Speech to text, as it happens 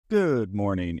Good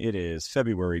morning. It is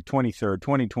February 23rd,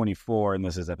 2024, and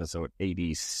this is episode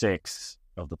 86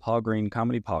 of the Paul Green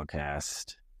Comedy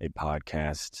PaulCast, a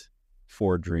podcast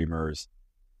for dreamers,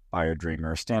 by a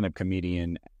dreamer, stand-up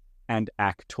comedian, and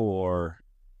actor.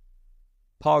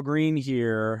 Paul Green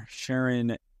here,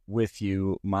 sharing with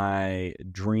you my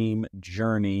dream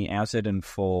journey as it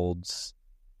unfolds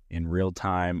in real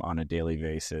time on a daily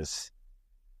basis.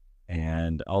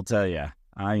 And I'll tell you,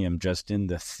 I am just in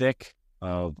the thick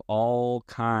of all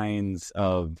kinds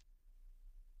of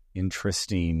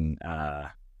interesting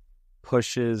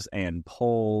pushes and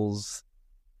pulls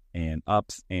and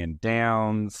ups and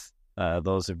downs.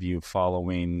 Those of you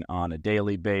following on a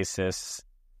daily basis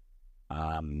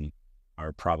are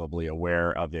probably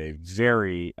aware of a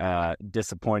very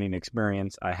disappointing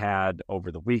experience I had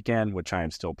over the weekend, which I am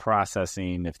still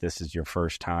processing. If this is your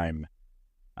first time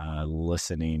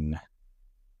listening,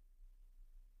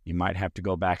 you might have to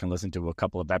go back and listen to a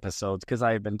couple of episodes because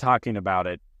I have been talking about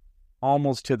it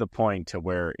almost to the point to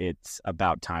where it's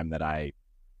about time that I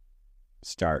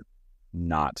start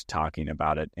not talking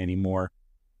about it anymore.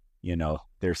 You know,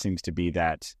 there seems to be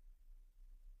that,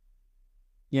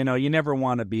 you know, you never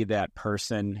want to be that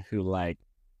person who like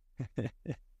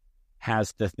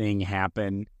has the thing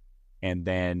happen and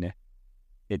then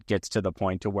it gets to the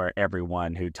point to where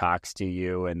everyone who talks to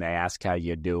you and they ask how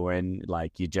you're doing,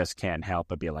 like, you just can't help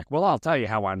but be like, well, I'll tell you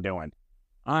how I'm doing.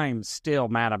 I'm still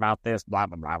mad about this, blah,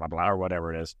 blah, blah, blah, blah, or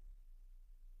whatever it is.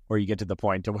 Or you get to the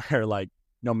point to where, like,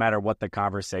 no matter what the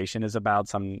conversation is about,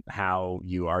 somehow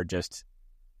you are just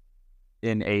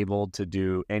enabled to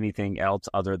do anything else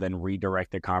other than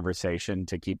redirect the conversation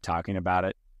to keep talking about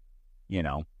it. You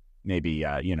know, maybe,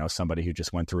 somebody who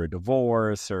just went through a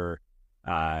divorce or,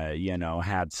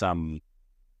 had some,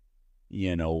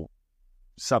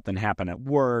 something happen at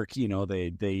work,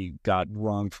 they got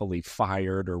wrongfully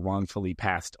fired or wrongfully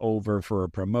passed over for a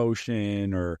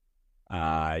promotion or,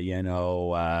 were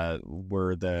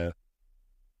the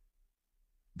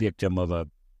victim of a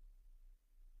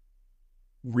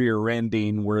rear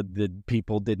ending where the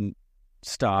people didn't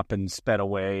stop and sped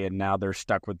away and now they're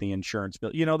stuck with the insurance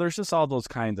bill. There's just all those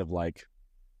kinds of like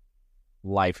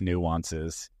life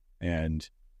nuances. And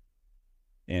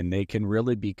they can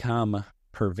really become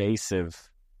pervasive.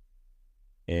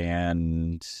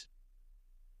 And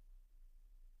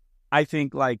I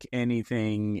think like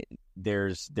anything,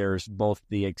 there's both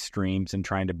the extremes and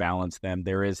trying to balance them.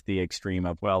 There is the extreme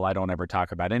of, well, I don't ever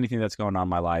talk about anything that's going on in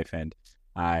my life and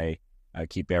I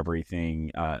keep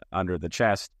everything under the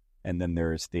chest. And then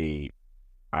there's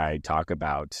I talk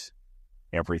about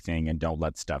everything and don't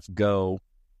let stuff go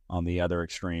on the other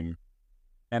extreme.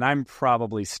 And I'm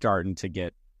probably starting to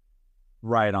get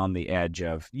right on the edge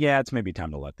of, yeah, it's maybe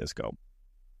time to let this go.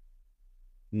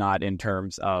 Not in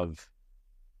terms of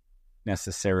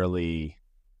necessarily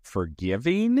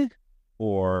forgiving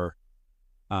or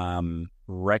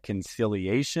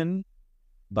reconciliation,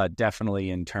 but definitely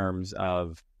in terms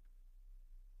of,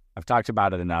 I've talked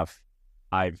about it enough.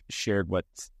 I've shared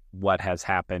what has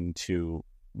happened to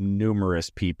numerous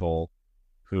people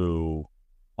who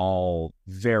all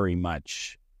very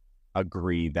much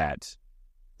agree that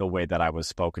the way that I was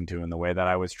spoken to and the way that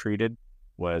I was treated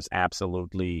was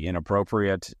absolutely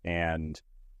inappropriate. And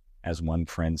as one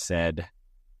friend said,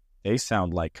 they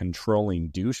sound like controlling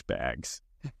douchebags.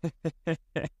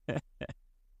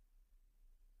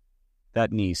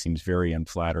 That knee seems very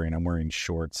unflattering. I'm wearing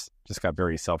shorts. Just got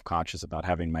very self-conscious about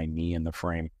having my knee in the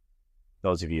frame.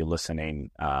 Those of you listening,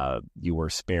 you were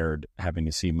spared having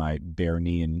to see my bare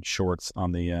knee in shorts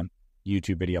on the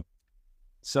YouTube video.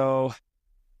 So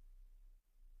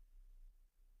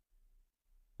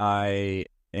I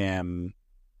am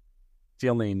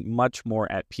feeling much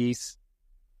more at peace.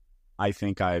 I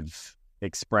think I've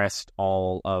expressed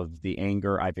all of the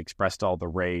anger. I've expressed all the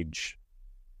rage.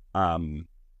 I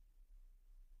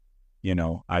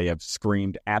have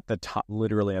screamed at the top,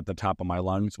 literally at the top of my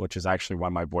lungs, which is actually why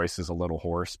my voice is a little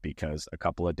hoarse, because a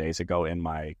couple of days ago in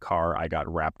my car, I got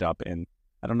wrapped up in,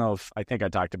 I think I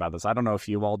talked about this. I don't know if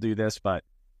you all do this, but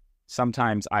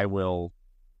sometimes I will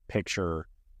picture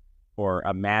or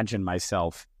imagine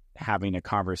myself having a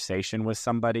conversation with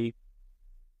somebody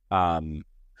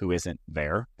who isn't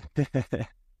there.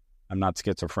 I'm not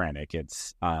schizophrenic.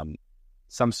 It's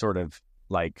some sort of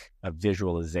like a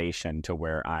visualization to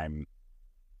where I'm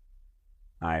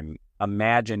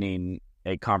imagining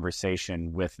a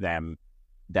conversation with them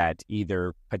that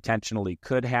either potentially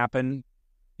could happen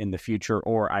in the future,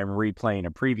 or I'm replaying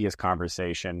a previous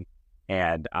conversation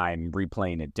and I'm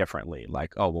replaying it differently.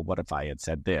 Like, oh, well, what if I had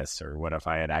said this, or what if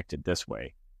I had acted this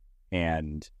way?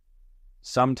 And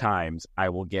sometimes I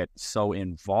will get so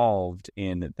involved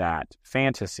in that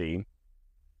fantasy.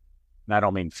 And I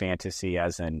don't mean fantasy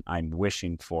as in I'm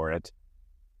wishing for it.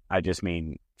 I just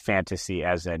mean fantasy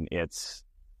as in it's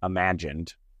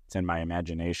imagined. It's in my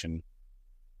imagination.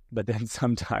 But then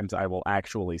sometimes I will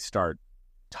actually start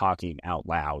talking out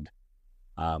loud.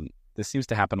 This seems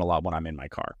to happen a lot when I'm in my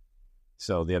car.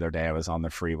 So the other day I was on the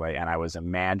freeway and I was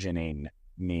imagining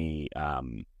me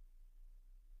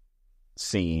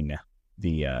seeing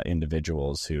the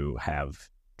individuals who have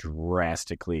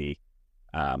drastically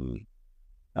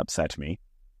upset me.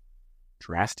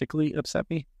 Drastically upset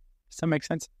me? Does that make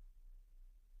sense?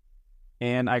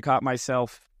 And I caught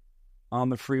myself on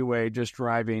the freeway just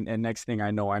driving, and next thing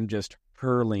I know, I'm just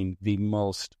hurling the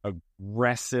most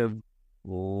aggressive,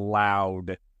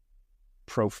 loud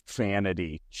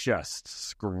profanity, just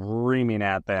screaming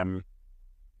at them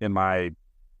in my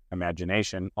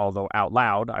imagination. Although out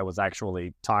loud, I was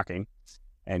actually talking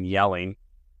and yelling,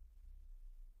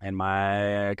 and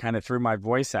I kind of threw my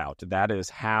voice out. That is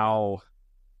how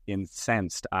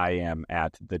incensed I am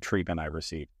at the treatment I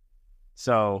received.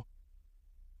 So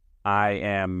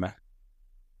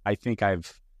I think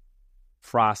I've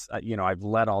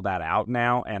let all that out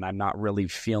now, and I'm not really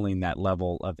feeling that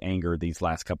level of anger these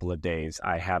last couple of days.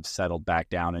 I have settled back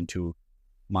down into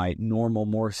my normal,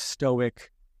 more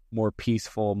stoic, more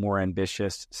peaceful, more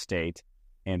ambitious state,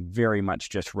 and very much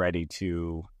just ready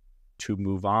to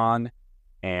move on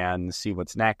and see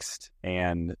what's next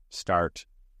and start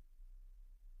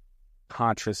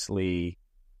consciously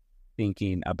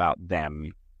thinking about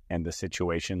them and the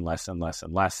situation less and less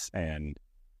and less, and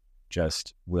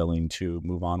just willing to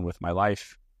move on with my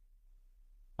life.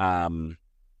 And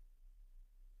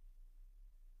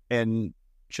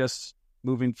just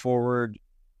moving forward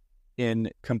in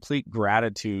complete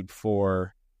gratitude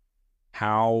for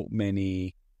how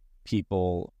many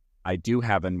people I do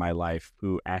have in my life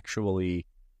who actually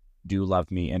do love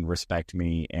me and respect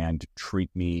me and treat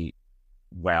me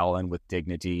well and with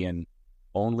dignity, and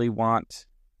only want,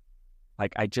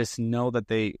 I just know that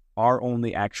they are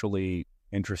only actually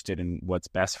interested in what's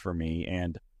best for me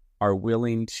and are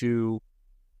willing to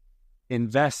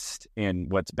invest in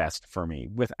what's best for me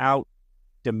without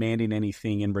demanding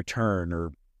anything in return,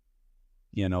 or,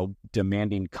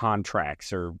 demanding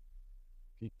contracts or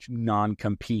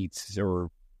non-competes or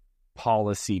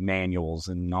policy manuals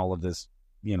and all of this,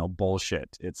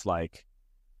 bullshit. It's like,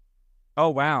 oh,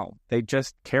 wow, they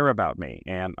just care about me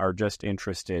and are just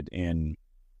interested in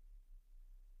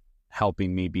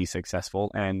helping me be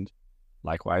successful. And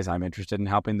likewise, I'm interested in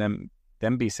helping them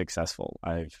be successful.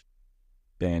 I've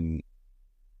been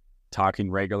talking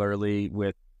regularly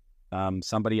with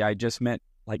somebody I just met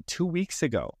 2 weeks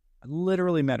ago. I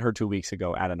literally met her 2 weeks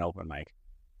ago at an open mic.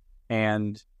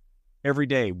 And every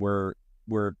day we're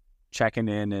checking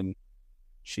in, and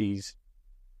she's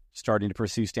starting to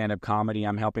pursue stand-up comedy.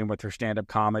 I'm helping with her stand-up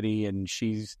comedy, and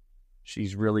she's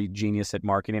really genius at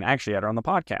marketing. I actually had her on the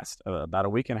podcast about a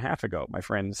week and a half ago, my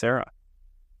friend Sarah.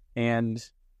 And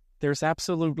there's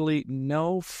absolutely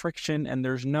no friction, and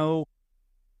there's no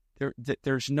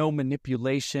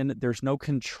manipulation, there's no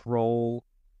control.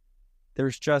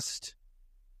 There's just,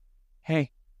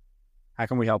 hey, how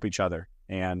can we help each other?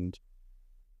 And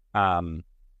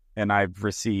I've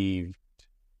received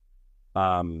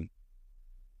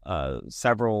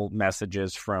several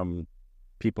messages from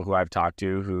people who I've talked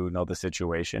to who know the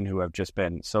situation, who have just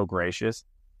been so gracious.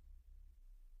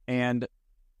 And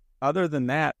other than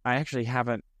that, I actually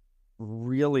haven't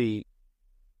really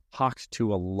talked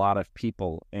to a lot of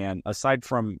people. And aside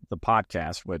from the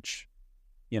podcast, which,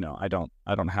 I don't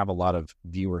have a lot of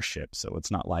viewership, so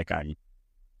it's not like I'm,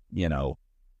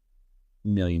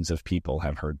 millions of people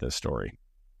have heard this story.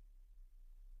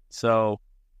 So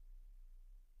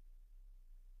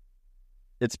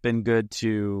it's been good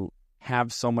to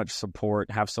have so much support,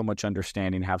 have so much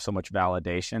understanding, have so much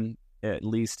validation, at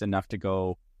least enough to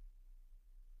go,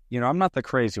 I'm not the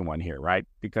crazy one here, right?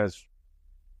 Because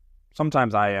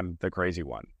sometimes I am the crazy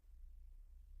one.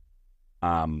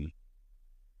 And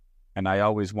I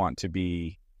always want to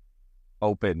be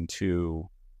open to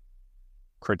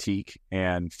critique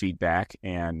and feedback.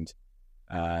 And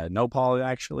no, Paul,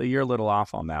 actually, you're a little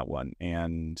off on that one.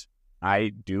 And I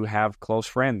do have close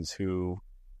friends who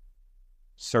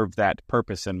serve that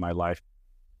purpose in my life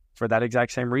for that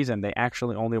exact same reason. They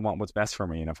actually only want what's best for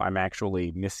me. And if I'm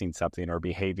actually missing something or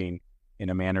behaving in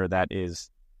a manner that is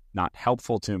not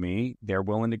helpful to me, they're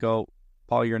willing to go,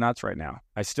 Paul, you're nuts right now.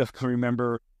 I still can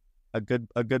remember a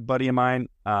good buddy of mine.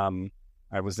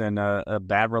 I was in a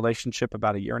bad relationship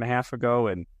about 1.5 years ago.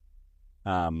 And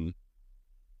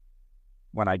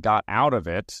when I got out of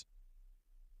it,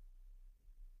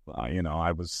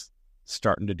 I was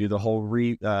starting to do the whole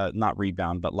not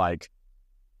rebound, but like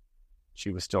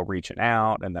she was still reaching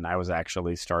out. And then I was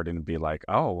actually starting to be like,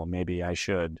 oh, well, maybe I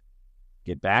should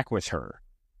get back with her.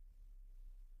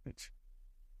 If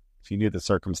you knew the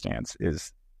circumstance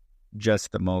is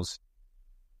just the most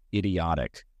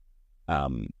idiotic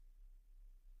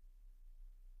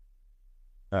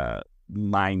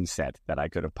mindset that I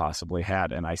could have possibly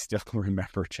had. And I still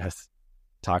remember just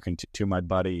talking to my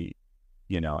buddy,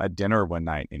 at dinner one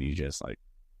night, and he's just like,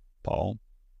 Paul,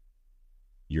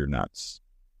 you're nuts.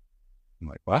 I'm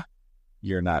like, what?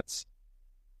 You're nuts.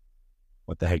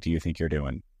 What the heck do you think you're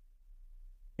doing?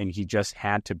 And he just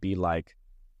had to be like,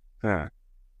 huh.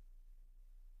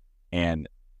 And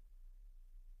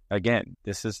again,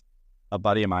 this is a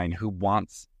buddy of mine who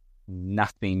wants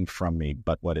nothing from me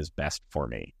but what is best for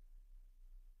me.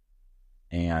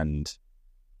 And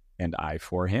I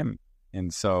for him.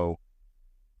 And so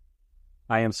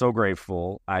I am so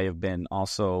grateful. I have been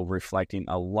also reflecting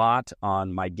a lot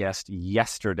on my guest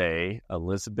yesterday,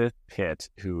 Elizabeth Pitt,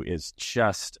 who is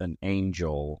just an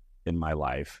angel in my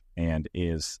life and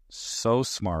is so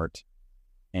smart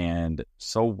and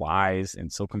so wise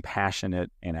and so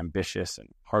compassionate and ambitious and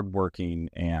hardworking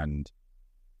and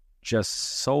just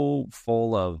so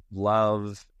full of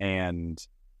love and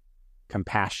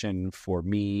compassion for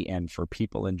me and for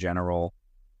people in general.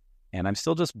 And I'm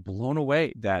still just blown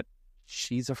away that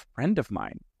she's a friend of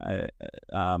mine.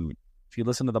 If you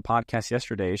listen to the podcast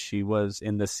yesterday, she was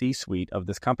in the C-suite of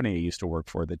this company I used to work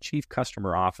for, the chief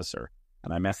customer officer.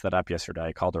 And I messed that up yesterday.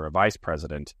 I called her a vice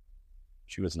president.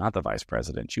 She was not the vice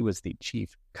president. She was the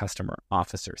chief customer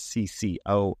officer,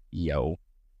 CCO, yo.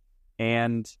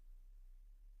 And,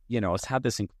 has had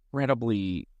this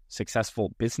incredibly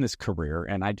successful business career.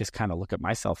 And I just kind of look at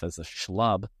myself as a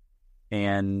schlub.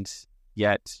 And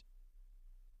yet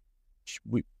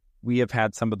we have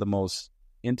had some of the most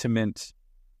intimate,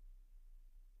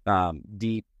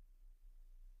 deep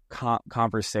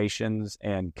conversations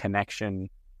and connection.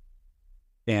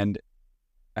 And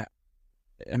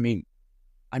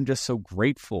I'm just so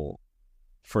grateful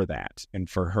for that and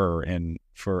for her and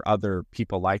for other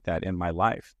people like that in my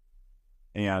life.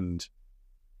 And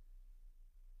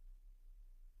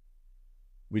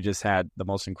we just had the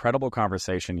most incredible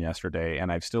conversation yesterday, and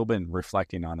I've still been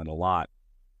reflecting on it a lot.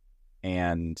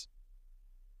 And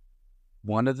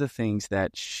one of the things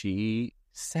that she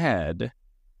said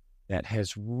that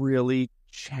has really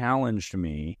challenged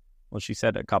me, well, she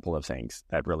said a couple of things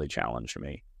that really challenged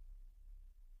me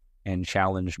and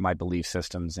challenged my belief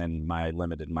systems and my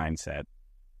limited mindset.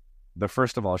 The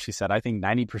first of all, she said, I think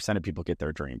 90% of people get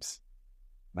their dreams.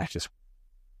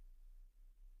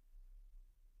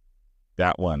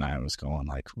 That one, I was going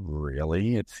like,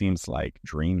 really? It seems like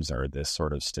dreams are this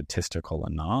sort of statistical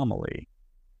anomaly.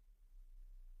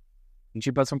 And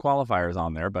she put some qualifiers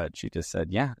on there, but she just said,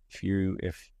 yeah,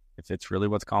 if it's really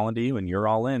what's calling to you and you're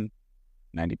all in,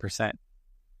 90%.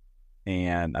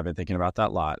 And I've been thinking about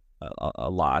that a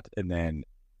lot. And then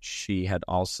she had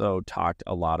also talked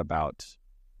a lot about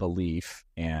belief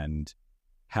and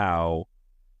how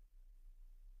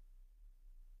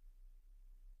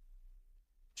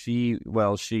she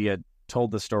had told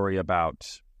the story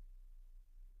about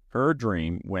her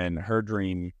dream when her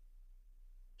dream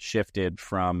shifted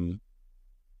from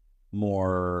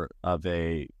more of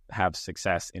a have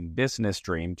success in business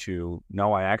dream to,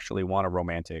 no, I actually want a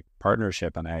romantic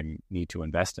partnership and I need to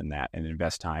invest in that and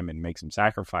invest time and make some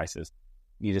sacrifices.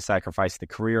 Need to sacrifice the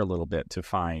career a little bit to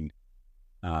find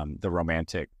the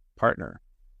romantic partner.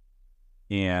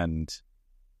 And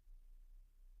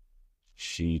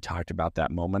she talked about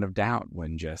that moment of doubt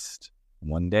when just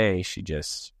one day she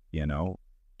just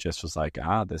was like,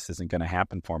 this isn't going to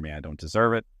happen for me. I don't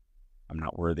deserve it. I'm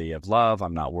not worthy of love.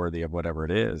 I'm not worthy of whatever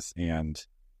it is. And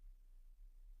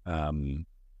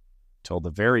told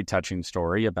a very touching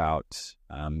story about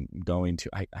going to,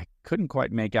 I couldn't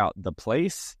quite make out the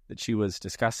place that she was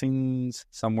discussing,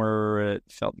 somewhere it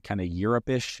felt kind of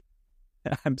Europe-ish.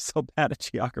 I'm so bad at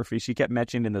geography. She kept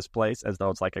mentioning this place as though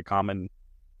it's like a common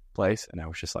place. And I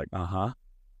was just like,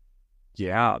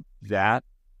 yeah, that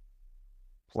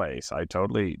place. I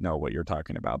totally know what you're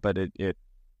talking about. But it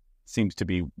seems to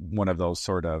be one of those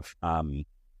sort of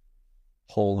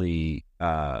holy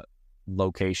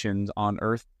locations on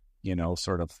Earth,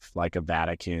 sort of like a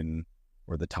Vatican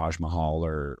or the Taj Mahal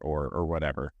or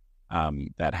whatever,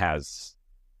 that has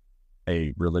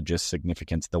a religious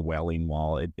significance, the Wailing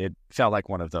Wall. It felt like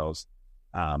one of those,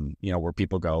 where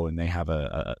people go and they have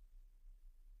a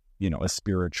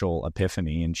spiritual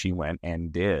epiphany, and she went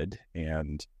and did.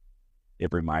 And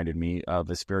it reminded me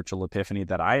of a spiritual epiphany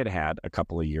that I had a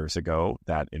couple of years ago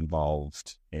that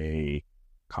involved a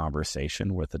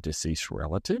conversation with a deceased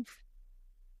relative.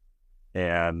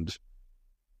 And,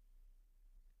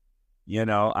 you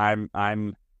know,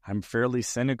 I'm fairly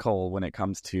cynical when it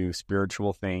comes to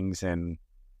spiritual things and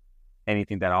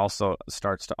anything that also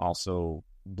starts to also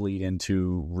bleed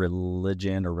into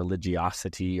religion or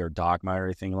religiosity or dogma or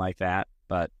anything like that.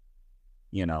 But,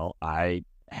 you know, I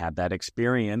had that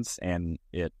experience and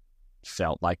it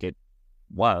felt like it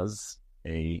was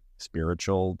a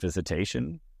spiritual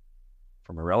visitation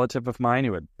from a relative of mine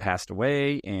who had passed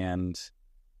away. And,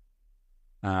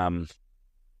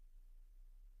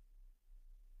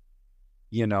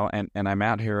 you know, and I'm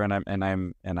out here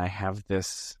and I have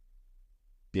this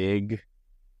big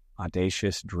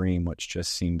audacious dream, which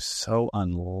just seems so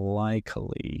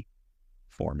unlikely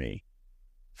for me,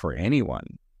 for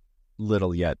anyone,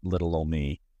 little old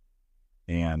me,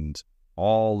 and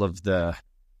all of the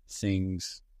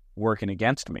things working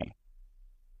against me.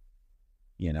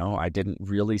 You know, I didn't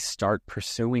really start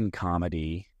pursuing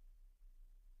comedy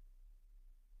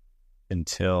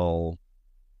until,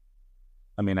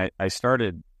 I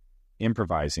started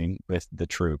improvising with the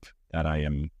troupe that I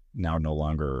am now no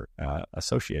longer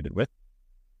associated with.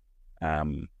 I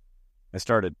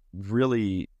started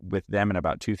really with them in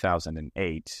about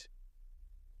 2008.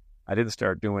 I didn't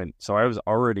start doing, so I was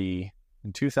already,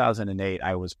 in 2008,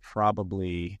 I was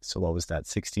probably, so what was that,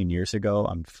 16 years ago?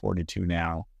 I'm 42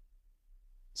 now.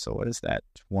 So what is that,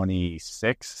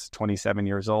 26, 27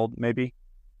 years old, maybe?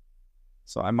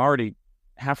 So I'm already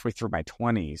halfway through my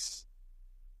 20s.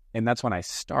 And that's when I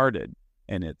started.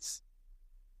 And it's,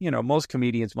 you know, most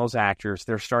comedians, most actors,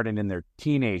 they're starting in their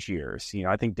teenage years. You know,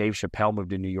 I think Dave Chappelle moved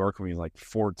to New York when he was like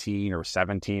 14 or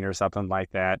 17 or something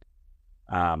like that.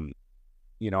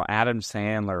 You know, Adam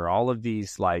Sandler, all of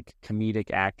these like comedic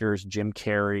actors, Jim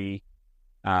Carrey,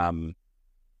 you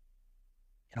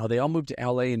know, they all moved to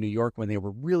LA and New York when they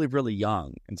were really, really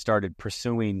young and started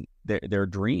pursuing their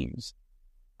dreams.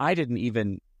 I didn't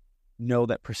even know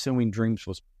that pursuing dreams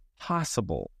was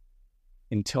possible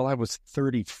until I was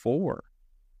 34.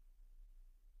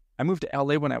 I moved to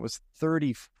LA when I was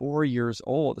 34 years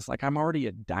old. It's like I'm already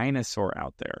a dinosaur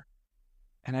out there.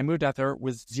 And I moved out there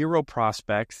with zero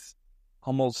prospects,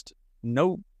 almost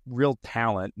no real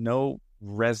talent, no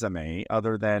resume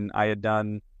other than I had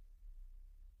done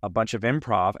a bunch of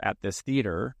improv at this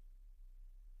theater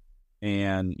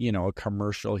and, you know, a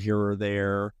commercial here or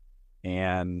there.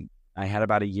 And I had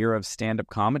about a year of stand-up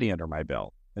comedy under my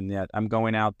belt. And yet I'm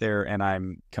going out there and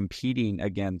I'm competing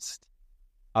against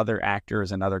other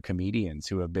actors and other comedians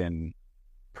who have been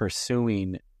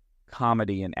pursuing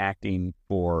comedy and acting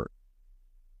for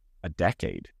a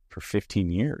decade, for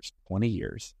 15 years, 20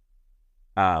 years.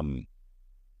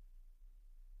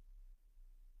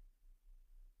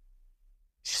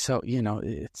 So, you know,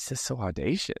 it's just so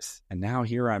audacious. And now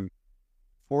here I'm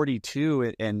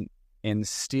 42 and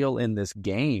still in this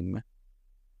game.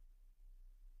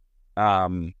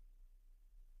 And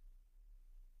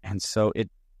so it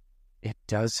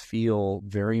does feel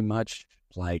very much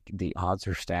like the odds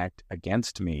are stacked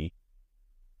against me,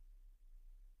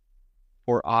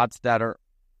 or odds that are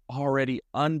already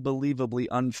unbelievably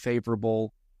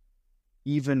unfavorable,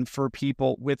 even for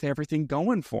people with everything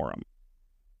going for them.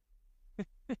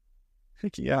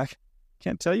 Yeah, I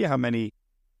can't tell you how many,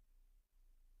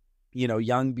 you know,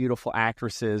 young, beautiful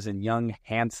actresses and young,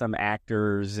 handsome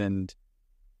actors and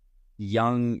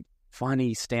young,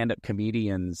 funny stand-up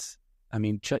comedians. I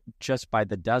mean, just by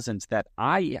the dozens that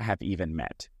I have even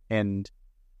met. And,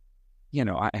 you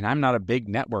know, I'm not a big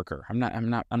networker. I'm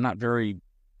not very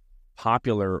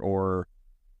popular or,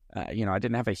 you know, I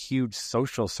didn't have a huge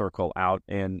social circle out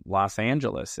in Los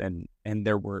Angeles. And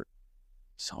there were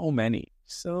so many.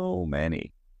 So,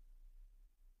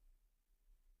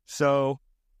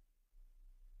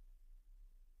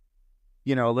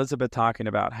 you know, Elizabeth talking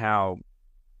about how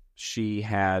she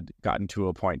had gotten to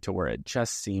a point to where it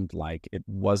just seemed like it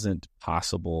wasn't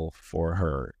possible for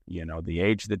her, you know, the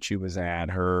age that she was at,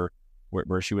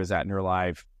 where she was at in her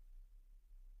life,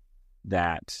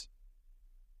 that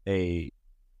a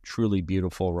truly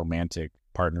beautiful romantic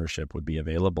partnership would be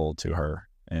available to her.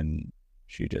 And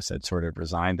she just had sort of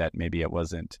resigned that maybe it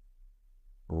wasn't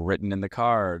written in the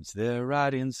cards. They're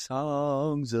writing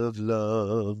songs of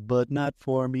love, but not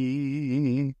for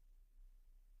me.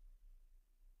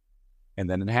 And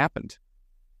then it happened.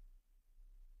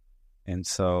 And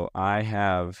so I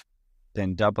have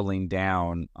been doubling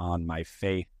down on my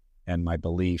faith and my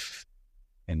belief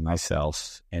in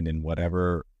myself and in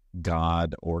whatever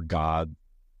God or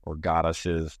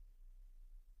goddesses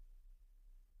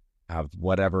of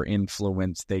whatever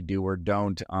influence they do or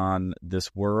don't on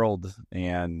this world,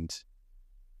 and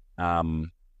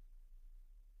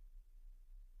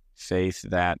faith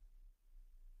that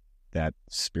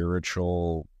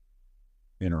spiritual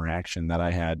interaction that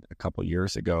I had a couple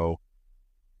years ago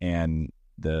and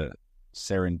the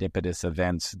serendipitous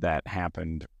events that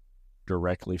happened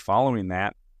directly following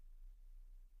that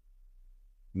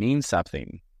means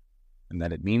something, and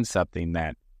that it means something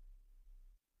that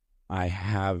I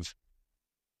have,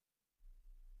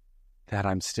 that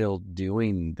I'm still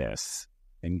doing this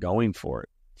and going for it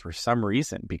for some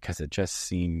reason, because it just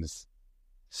seems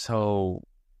so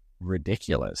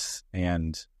ridiculous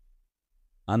and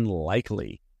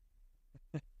unlikely.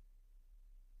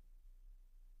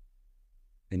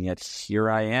 And yet here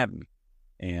I am,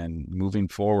 and moving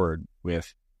forward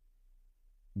with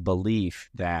belief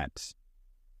that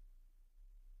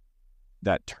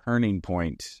that turning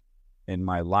point in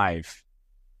my life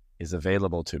is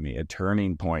available to me, a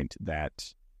turning point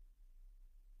that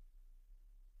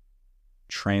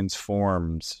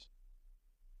transforms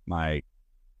my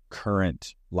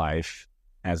current life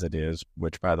as it is,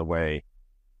 which, by the way,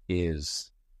 is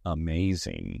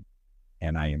amazing,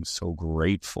 and I am so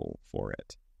grateful for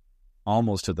it.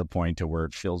 Almost to the point to where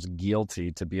it feels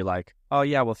guilty to be like, oh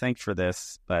yeah, well, thanks for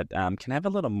this, but can I have a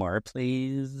little more,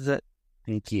 please?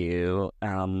 Thank you.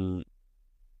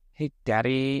 Hey,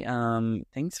 Daddy,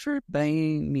 thanks for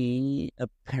buying me a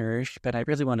Porsche, but I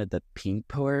really wanted the pink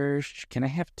Porsche. Can I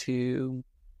have two?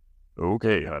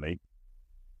 Okay, honey.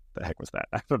 The heck was that?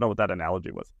 I don't know what that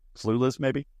analogy was. Clueless,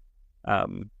 maybe?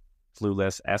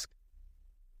 Clueless-esque.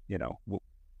 You know,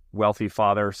 wealthy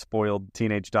father, spoiled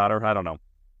teenage daughter. I don't know.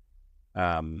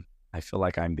 I feel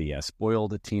like I'm the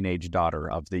spoiled teenage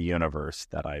daughter of the universe,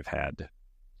 that I've had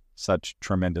such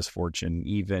tremendous fortune,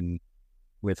 even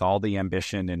with all the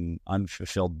ambition and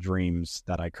unfulfilled dreams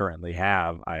that I currently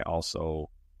have. I also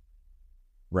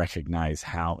recognize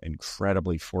how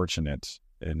incredibly fortunate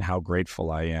and how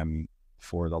grateful I am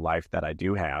for the life that I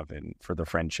do have, and for the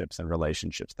friendships and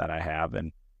relationships that I have,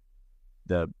 and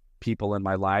the people in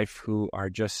my life who are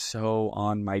just so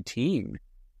on my team,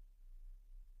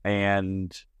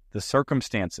 and the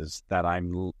circumstances that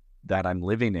I'm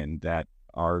living in that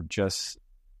are just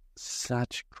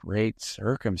such great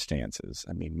circumstances.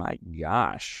 I mean, my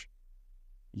gosh,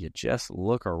 you just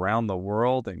look around the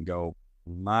world and go,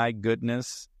 my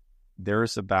goodness,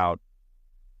 there's about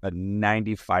a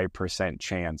 95%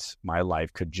 chance my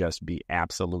life could just be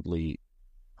absolutely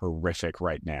horrific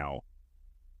right now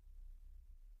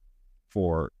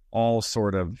for all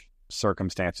sort of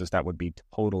circumstances that would be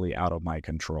totally out of my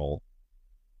control.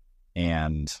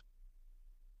 And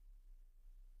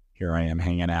here I am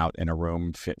hanging out in a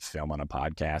room, filming a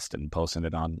podcast and posting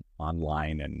it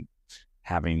online, and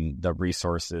having the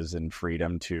resources and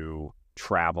freedom to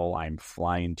travel. I'm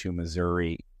flying to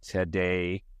Missouri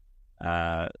today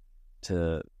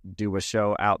to do a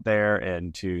show out there,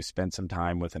 and to spend some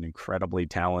time with an incredibly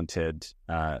talented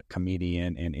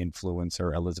comedian and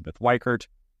influencer, Elizabeth Weichert.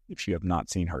 If you have not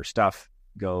seen her stuff,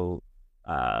 go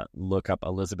look up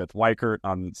Elizabeth Weichert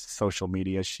on social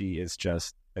media. She is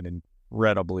just an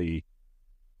incredibly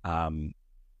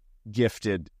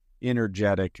gifted,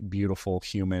 energetic, beautiful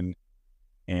human.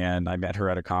 And I met her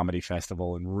at a comedy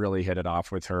festival and really hit it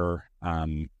off with her.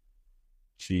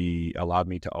 She allowed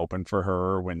me to open for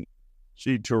her when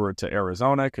she toured to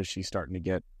Arizona, because she's starting to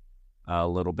get a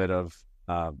little bit of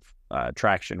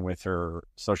traction with her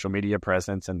social media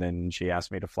presence. And then she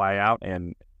asked me to fly out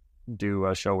and do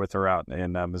a show with her out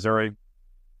in Missouri.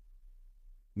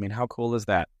 I mean, how cool is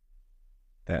that?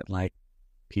 That, like,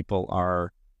 people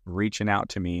are reaching out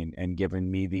to me and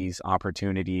giving me these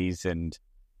opportunities, and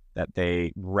that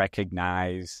they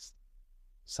recognize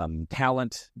some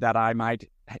talent that I might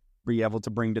be able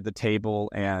to bring to the table,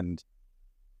 and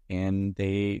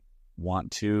they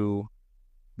want to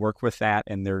work with that.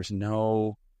 And there's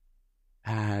no,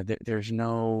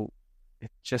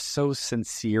 it's just so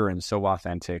sincere and so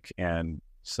authentic and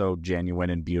so genuine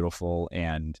and beautiful.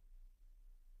 And,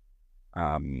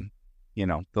 you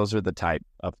know, those are the type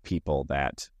of people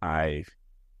that I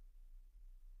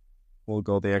will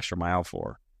go the extra mile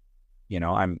for. You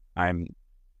know, I'm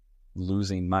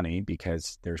losing money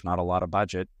because there's not a lot of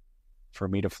budget for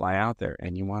me to fly out there.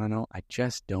 And you want to know, I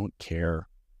just don't care.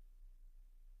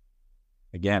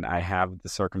 Again, I have the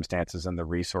circumstances and the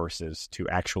resources to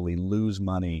actually lose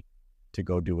money to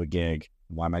go do a gig.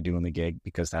 Why am I doing the gig?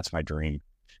 Because that's my dream.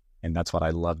 And that's what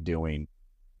I love doing.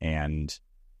 And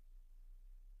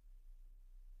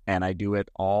I do it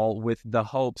all with the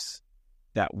hopes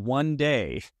that one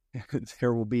day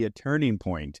there will be a turning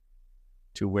point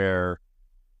to where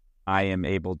I am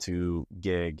able to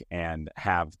gig and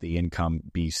have the income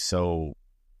be so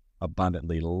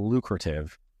abundantly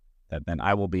lucrative that then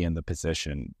I will be in the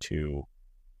position to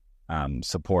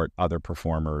support other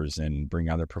performers and bring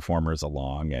other performers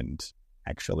along and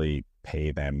actually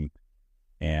pay them.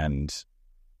 And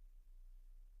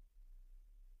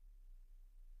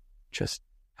just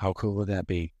how cool would that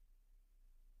be?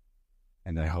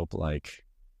 And I hope, like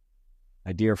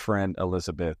my dear friend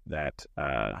Elizabeth, that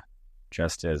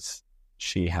just as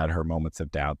she had her moments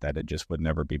of doubt that it just would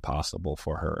never be possible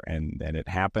for her, and then it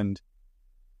happened,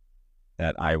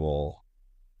 that I will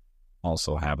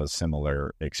also have a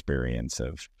similar experience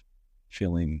of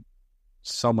feeling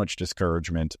so much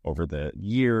discouragement over the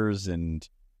years and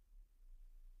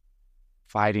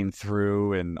fighting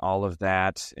through and all of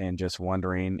that, and just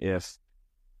wondering if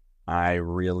I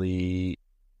really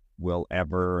will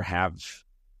ever have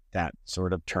that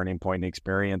sort of turning point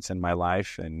experience in my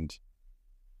life. And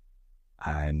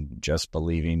I'm just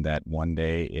believing that one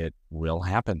day it will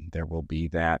happen. There will be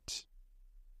that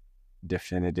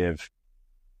definitive,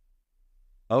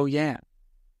 oh yeah,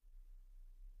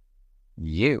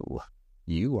 you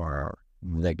are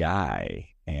the guy.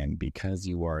 And because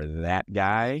you are that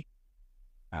guy,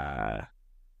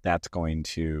 that's going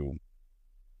to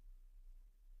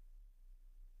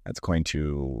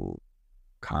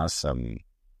cause some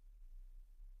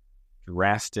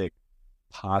drastic,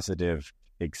 positive,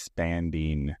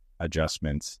 expanding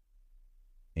adjustments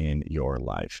in your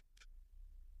life.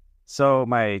 So,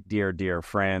 my dear, dear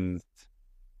friends,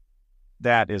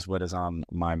 that is what is on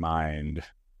my mind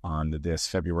on this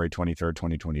February 23rd,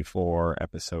 2024,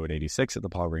 episode 86 of the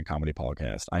Paul Green Comedy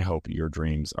PaulCast. I hope your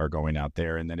dreams are going out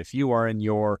there, and that if you are in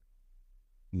your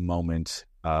moment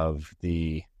of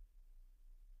the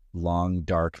long,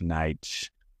 dark night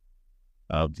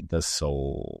of the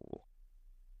soul,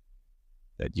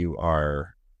 that you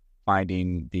are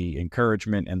finding the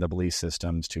encouragement and the belief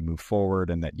systems to move forward,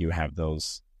 and that you have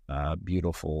those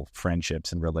beautiful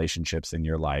friendships and relationships in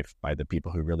your life by the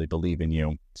people who really believe in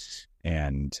you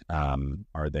and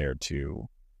are there to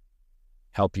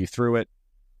help you through it,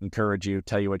 encourage you,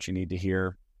 tell you what you need to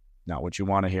hear, not what you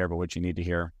want to hear, but what you need to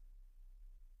hear.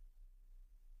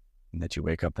 And that you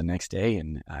wake up the next day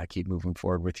and keep moving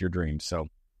forward with your dreams. So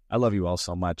I love you all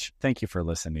so much. Thank you for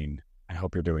listening. I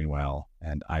hope you're doing well,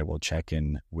 and I will check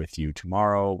in with you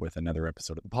tomorrow with another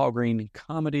episode of the Paul Green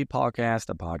Comedy PaulCast,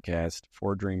 a podcast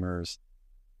for dreamers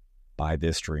by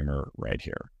this dreamer right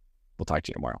here. We'll talk to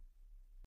you tomorrow.